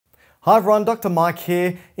Hi everyone, Dr. Mike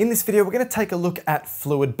here. In this video, we're going to take a look at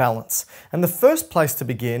fluid balance. And the first place to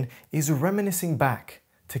begin is reminiscing back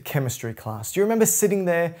to chemistry class. Do you remember sitting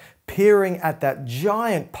there peering at that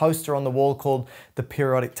giant poster on the wall called the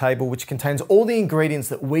periodic table, which contains all the ingredients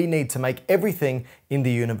that we need to make everything in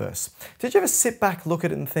the universe? Did you ever sit back, look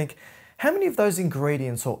at it and think, how many of those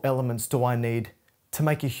ingredients or elements do I need to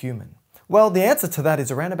make a human? Well, the answer to that is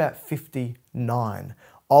around about 59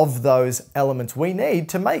 of those elements we need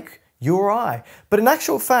to make you or I. But in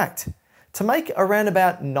actual fact, to make around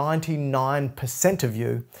about 99% of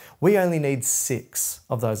you, we only need 6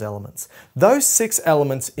 of those elements. Those 6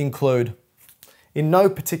 elements include, in no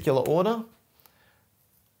particular order,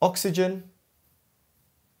 oxygen,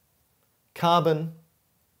 carbon,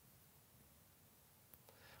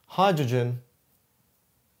 hydrogen,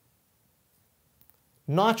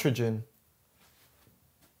 nitrogen,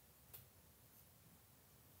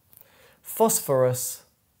 phosphorus,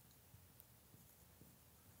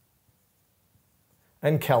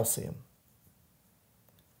 and calcium.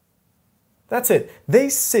 That's it.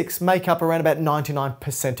 These 6 make up around about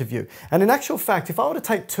 99% of you. And in actual fact, if I were to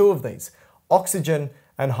take 2 of these, oxygen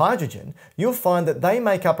and hydrogen, you'll find that they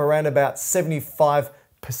make up around about 75%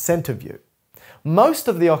 of you. Most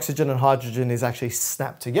of the oxygen and hydrogen is actually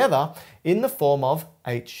snapped together in the form of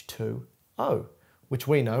H2O, which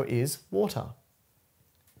we know is water.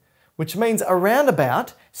 Which means around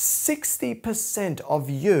about 60% of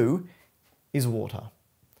you is water.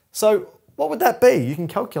 So what would that be? You can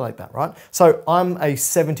calculate that, right? So I'm a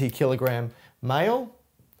 70 kilogram male,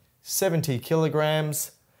 70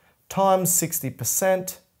 kilograms times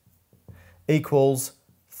 60% equals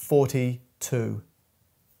 42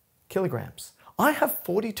 kilograms. I have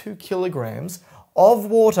 42 kilograms of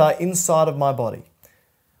water inside of my body.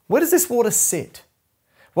 Where does this water sit?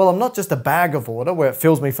 Well, I'm not just a bag of water where it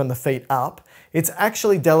fills me from the feet up. It's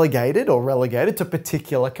actually delegated or relegated to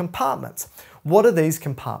particular compartments. What are these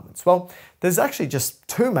compartments? Well, there's actually just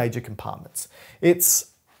 2 major compartments.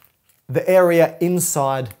 It's the area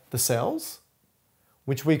inside the cells,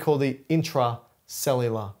 which we call the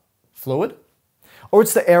intracellular fluid, or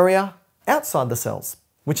it's the area outside the cells,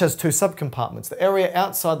 which has 2 subcompartments. The area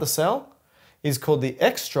outside the cell is called the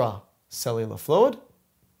extracellular fluid,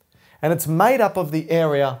 and it's made up of the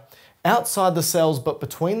area outside the cells but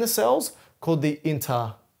between the cells called the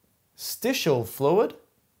interstitial fluid,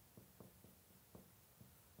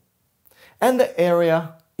 and the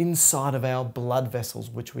area inside of our blood vessels,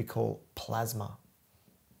 which we call plasma.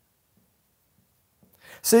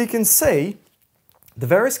 So you can see the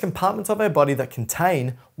various compartments of our body that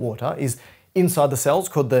contain water is inside the cells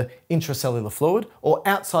called the intracellular fluid, or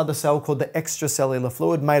outside the cell called the extracellular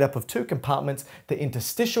fluid, made up of 2 compartments, the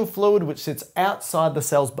interstitial fluid, which sits outside the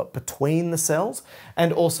cells but between the cells,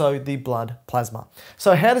 and also the blood plasma.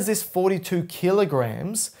 So how does this 42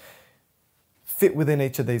 kilograms fit within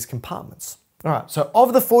each of these compartments? All right, so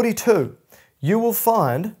of the 42, you will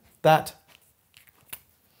find that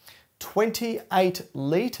 28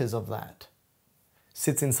 litres of that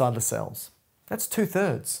sits inside the cells. That's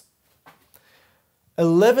 2/3.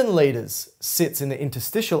 11 litres sits in the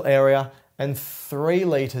interstitial area and 3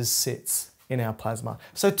 litres sits in our plasma.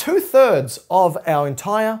 So 2/3 of our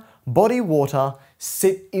entire body water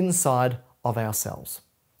sit inside of our cells.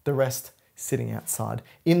 The rest sitting outside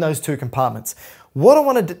in those 2 compartments. What I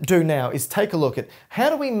want to do now is take a look at how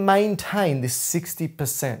do we maintain this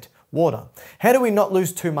 60% water? How do we not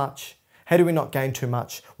lose too much? How do we not gain too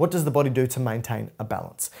much? What does the body do to maintain a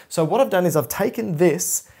balance? So what I've done is I've taken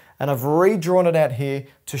this and I've redrawn it out here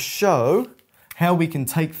to show how we can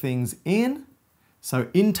take things in, so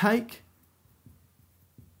intake,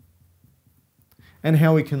 and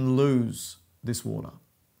how we can lose this water,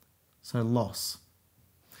 so loss.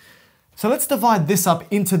 So let's divide this up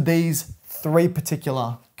into these 3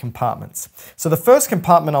 particular compartments. So the first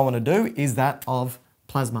compartment I want to do is that of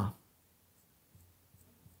plasma.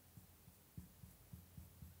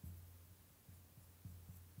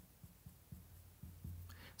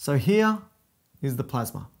 So here is the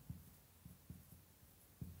plasma.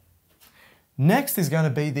 Next is going to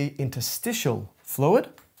be the interstitial fluid.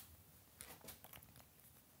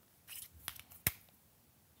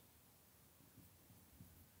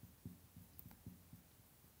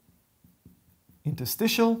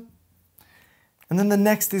 Interstitial. And then the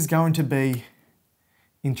next is going to be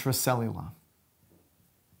intracellular.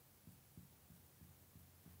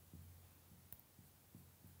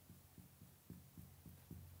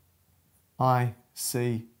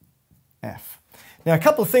 ICF. Now, a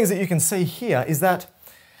couple of things that you can see here is that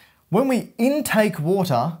when we intake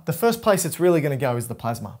water, the first place it's really going to go is the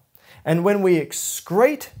plasma. And when we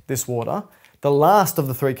excrete this water, The last of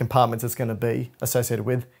the three compartments it's going to be associated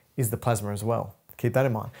with is the plasma as well. Keep that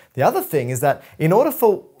in mind. The other thing is that in order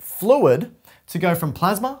for fluid to go from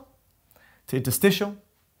plasma to interstitial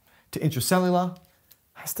to intracellular,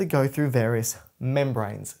 has to go through various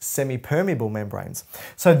membranes, semi-permeable membranes.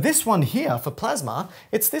 So this one here for plasma,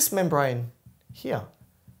 it's this membrane here,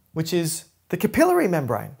 which is the capillary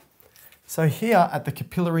membrane. So here at the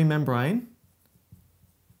capillary membrane,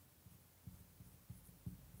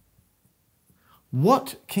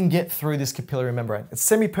 what can get through this capillary membrane? It's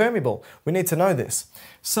semi-permeable. We need to know this.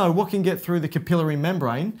 So what can get through the capillary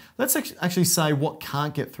membrane? Let's actually say what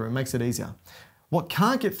can't get through. It makes it easier. What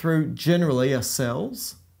can't get through generally are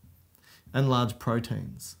cells and large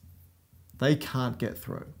proteins. They can't get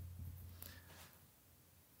through.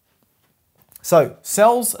 So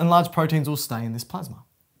cells and large proteins will stay in this plasma,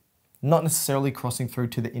 not necessarily crossing through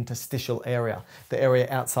to the interstitial area, the area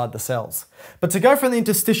outside the cells. But to go from the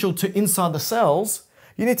interstitial to inside the cells,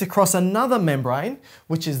 you need to cross another membrane,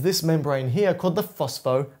 which is this membrane here called the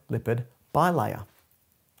phospholipid bilayer.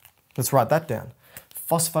 Let's write that down.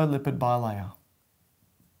 Phospholipid bilayer.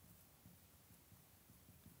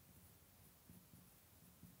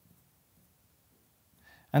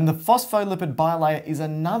 And the phospholipid bilayer is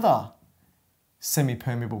another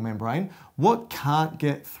semi-permeable membrane. What can't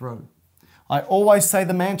get through? I always say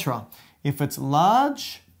the mantra, if it's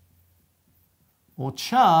large or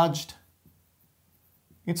charged,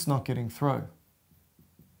 it's not getting through.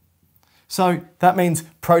 So that means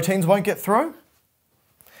proteins won't get through.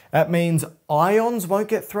 That means ions won't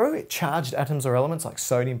get through. Charged atoms or elements like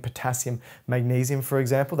sodium, potassium, magnesium, for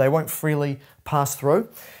example, they won't freely pass through.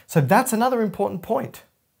 So that's another important point.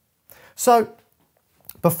 So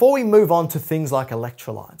before we move on to things like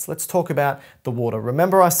electrolytes, let's talk about the water.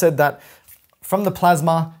 Remember I said that from the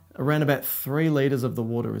plasma, around about 3 litres of the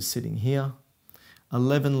water is sitting here,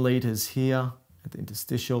 11 litres here at the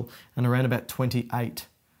interstitial, and around about 28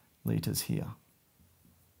 litres here.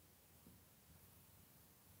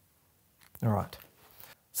 All right.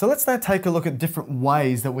 So let's now take a look at different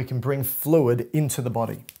ways that we can bring fluid into the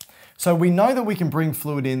body. So we know that we can bring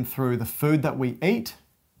fluid in through the food that we eat,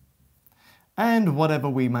 and whatever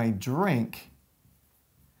we may drink.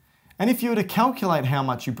 And if you were to calculate how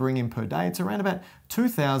much you bring in per day, it's around about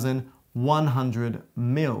 2,100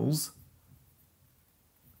 mils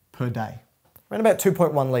per day, around about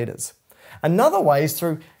 2.1 litres. Another way is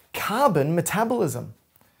through carbon metabolism.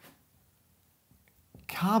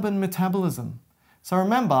 Carbon metabolism. So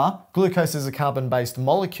remember, glucose is a carbon-based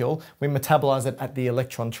molecule. We metabolize it at the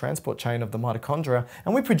electron transport chain of the mitochondria,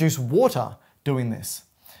 and we produce water doing this.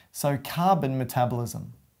 So carbon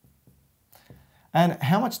metabolism. And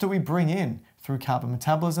how much do we bring in through carbon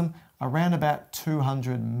metabolism? Around about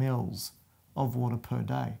 200 mils of water per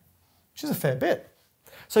day, which is a fair bit.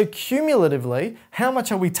 So cumulatively, how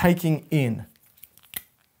much are we taking in?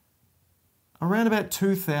 Around about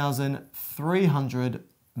 2,300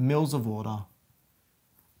 mils of water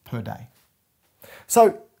per day.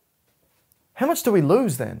 So how much do we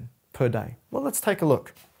lose then per day? Well, let's take a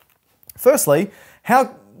look. Firstly,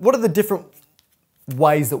 what are the different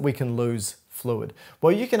ways that we can lose fluid?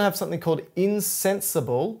 Well, you can have something called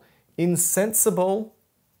insensible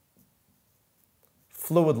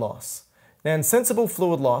fluid loss. Now, insensible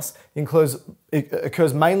fluid loss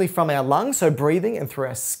occurs mainly from our lungs, so breathing, and through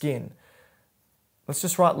our skin. Let's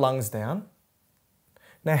just write lungs down.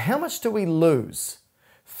 Now, how much do we lose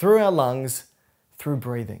through our lungs through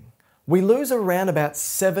breathing? We lose around about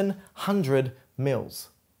 700 mils.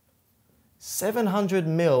 700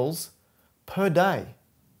 mils per day,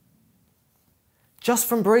 just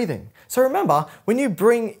from breathing. So remember, when you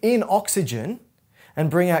bring in oxygen and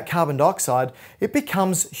bring out carbon dioxide, it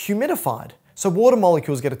becomes humidified. So water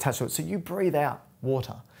molecules get attached to it, so you breathe out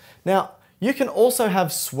water. Now, you can also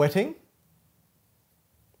have sweating.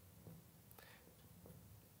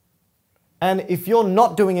 And if you're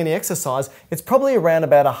not doing any exercise, it's probably around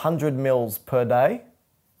about 100 mils per day.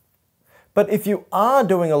 But if you are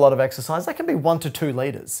doing a lot of exercise, that can be 1 to 2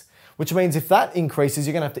 litres, which means if that increases,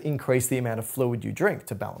 you're going to have to increase the amount of fluid you drink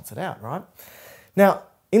to balance it out, right? Now,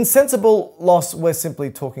 insensible loss, we're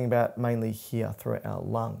simply talking about mainly here through our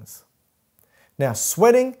lungs. Now,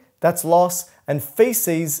 sweating, that's loss, and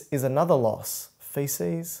feces is another loss.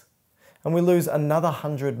 Feces, and we lose another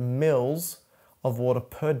 100 mils of water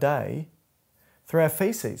per day through our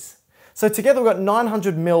feces. So together we've got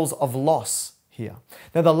 900 mils of loss here.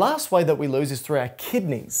 Now the last way that we lose is through our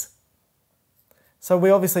kidneys. So we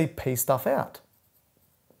obviously pee stuff out.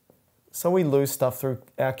 So we lose stuff through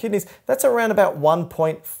our kidneys. That's around about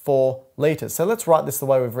 1.4 litres. So let's write this the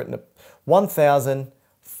way we've written it.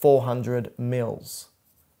 1,400 mils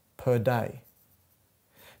per day.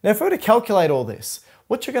 Now, if we were to calculate all this,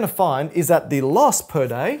 what you're going to find is that the loss per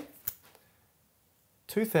day,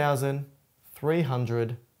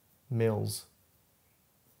 2,300 mils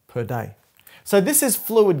per day. So this is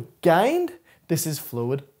fluid gained, this is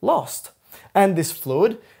fluid lost. And this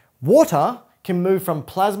fluid, water, can move from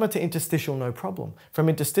plasma to interstitial, no problem. From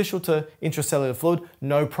interstitial to intracellular fluid,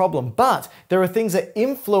 no problem. But there are things that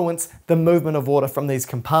influence the movement of water from these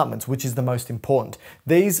compartments, which is the most important.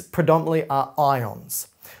 These predominantly are ions.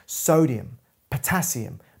 Sodium,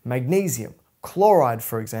 potassium, magnesium, chloride,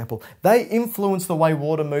 for example. They influence the way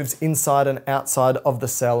water moves inside and outside of the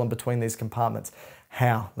cell and between these compartments.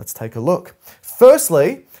 How? Let's take a look.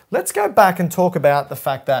 Firstly, let's go back and talk about the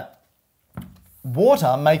fact that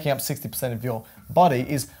water, making up 60% of your body,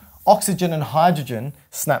 is oxygen and hydrogen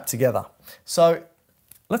snapped together. So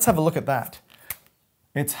let's have a look at that.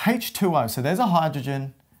 It's H2O. So there's a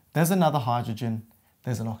hydrogen, there's another hydrogen,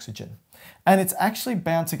 there's an oxygen. And it's actually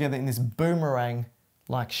bound together in this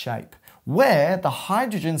boomerang-like shape, where the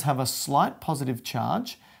hydrogens have a slight positive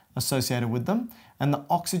charge associated with them, and the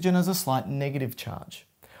oxygen has a slight negative charge.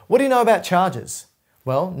 What do you know about charges?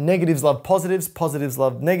 Well, negatives love positives, positives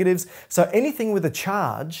love negatives. So anything with a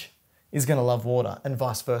charge is going to love water, and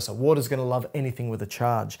vice versa. Water's going to love anything with a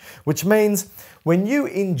charge, which means when you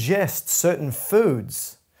ingest certain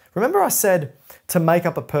foods, remember I said to make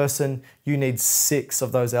up a person, you need 6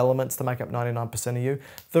 of those elements to make up 99% of you.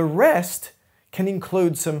 The rest can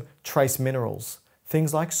include some trace minerals,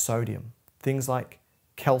 things like sodium, things like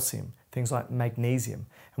calcium, things like magnesium.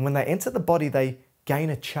 And when they enter the body, they gain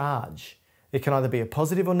a charge. It can either be a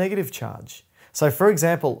positive or negative charge. So for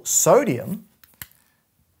example, sodium,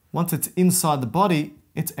 once it's inside the body,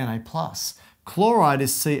 it's Na+. Chloride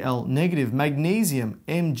is Cl-, magnesium,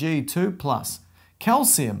 Mg2+,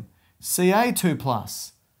 calcium,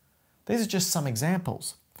 Ca2+. These are just some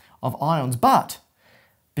examples of ions, but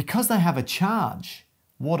because they have a charge,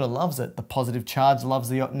 water loves it. The positive charge loves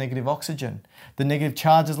the negative oxygen. The negative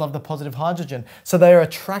charges love the positive hydrogen. So they are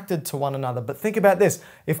attracted to one another. But think about this.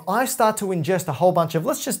 If I start to ingest a whole bunch of,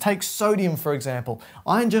 let's just take sodium for example.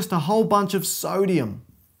 I ingest a whole bunch of sodium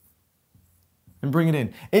and bring it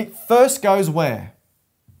in. It first goes where?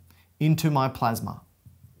 Into my plasma.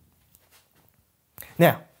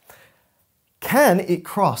 Now, can it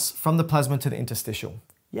cross from the plasma to the interstitial?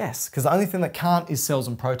 Yes, because the only thing that can't is cells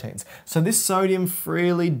and proteins. So this sodium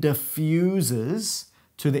freely diffuses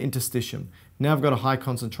to the interstitium. Now I've got a high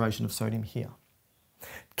concentration of sodium here.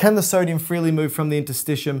 Can the sodium freely move from the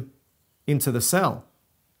interstitium into the cell?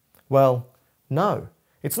 Well, no.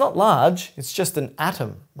 It's not large, it's just an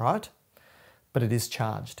atom, right? But it is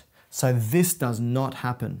charged. So this does not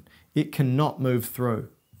happen. It cannot move through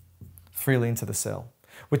freely into the cell.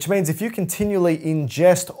 Which means if you continually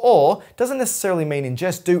ingest, or doesn't necessarily mean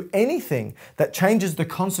ingest, do anything that changes the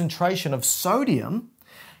concentration of sodium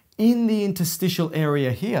in the interstitial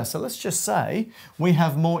area here. So let's just say we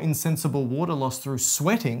have more insensible water loss through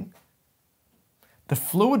sweating. The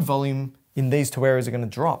fluid volume in these two areas are going to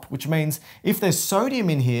drop, which means if there's sodium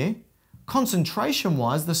in here,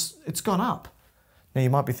 concentration-wise, it's gone up. Now you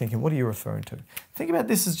might be thinking, what are you referring to? Think about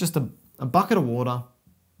this as just a bucket of water.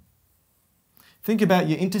 Think about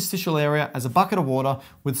your interstitial area as a bucket of water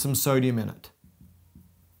with some sodium in it.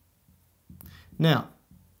 Now,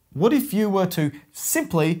 what if you were to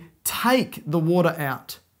simply take the water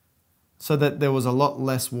out so that there was a lot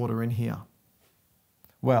less water in here?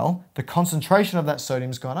 Well, the concentration of that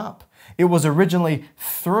sodium's gone up. It was originally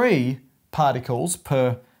 3 particles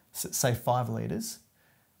per, say, 5 litres,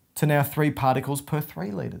 to now 3 particles per 3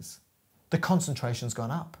 litres. The concentration's gone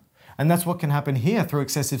up. And that's what can happen here through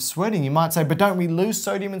excessive sweating. You might say, but don't we lose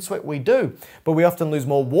sodium in sweat? We do, but we often lose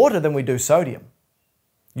more water than we do sodium.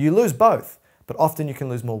 You lose both, but often you can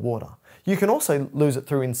lose more water. You can also lose it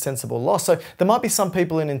through insensible loss. So there might be some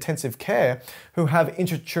people in intensive care who have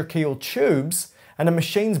intratracheal tubes and a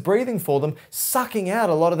machine's breathing for them, sucking out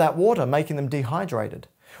a lot of that water, making them dehydrated,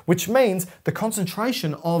 which means the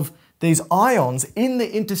concentration of these ions in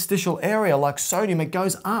the interstitial area, like sodium, it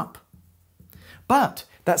goes up. But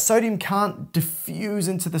that sodium can't diffuse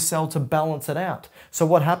into the cell to balance it out. So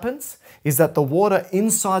what happens is that the water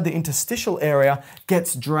inside the interstitial area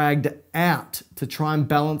gets dragged out to try and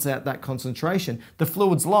balance out that concentration. The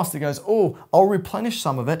fluid's lost, it goes, oh, I'll replenish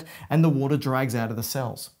some of it, and the water drags out of the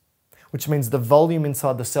cells, which means the volume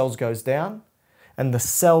inside the cells goes down and the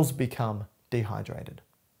cells become dehydrated.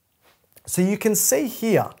 So you can see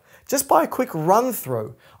here, just by a quick run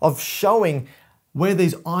through of showing where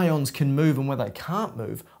these ions can move and where they can't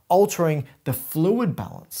move, altering the fluid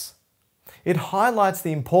balance. It highlights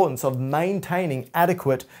the importance of maintaining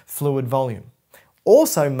adequate fluid volume.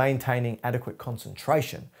 also maintaining adequate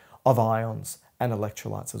concentration of ions and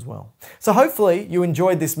electrolytes as well. So hopefully you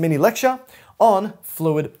enjoyed this mini lecture on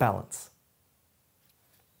fluid balance.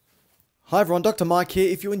 Hi everyone, Dr. Mike here.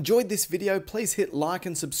 If you enjoyed this video, please hit like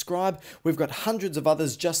and subscribe. We've got hundreds of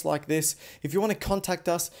others just like this. If you want to contact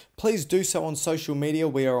us, please do so on social media.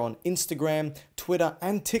 We are on Instagram, Twitter,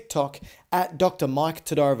 and TikTok at Dr. Mike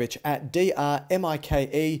Todorovic, at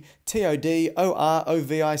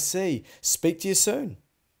DrMikeTodorovic. Speak to you soon.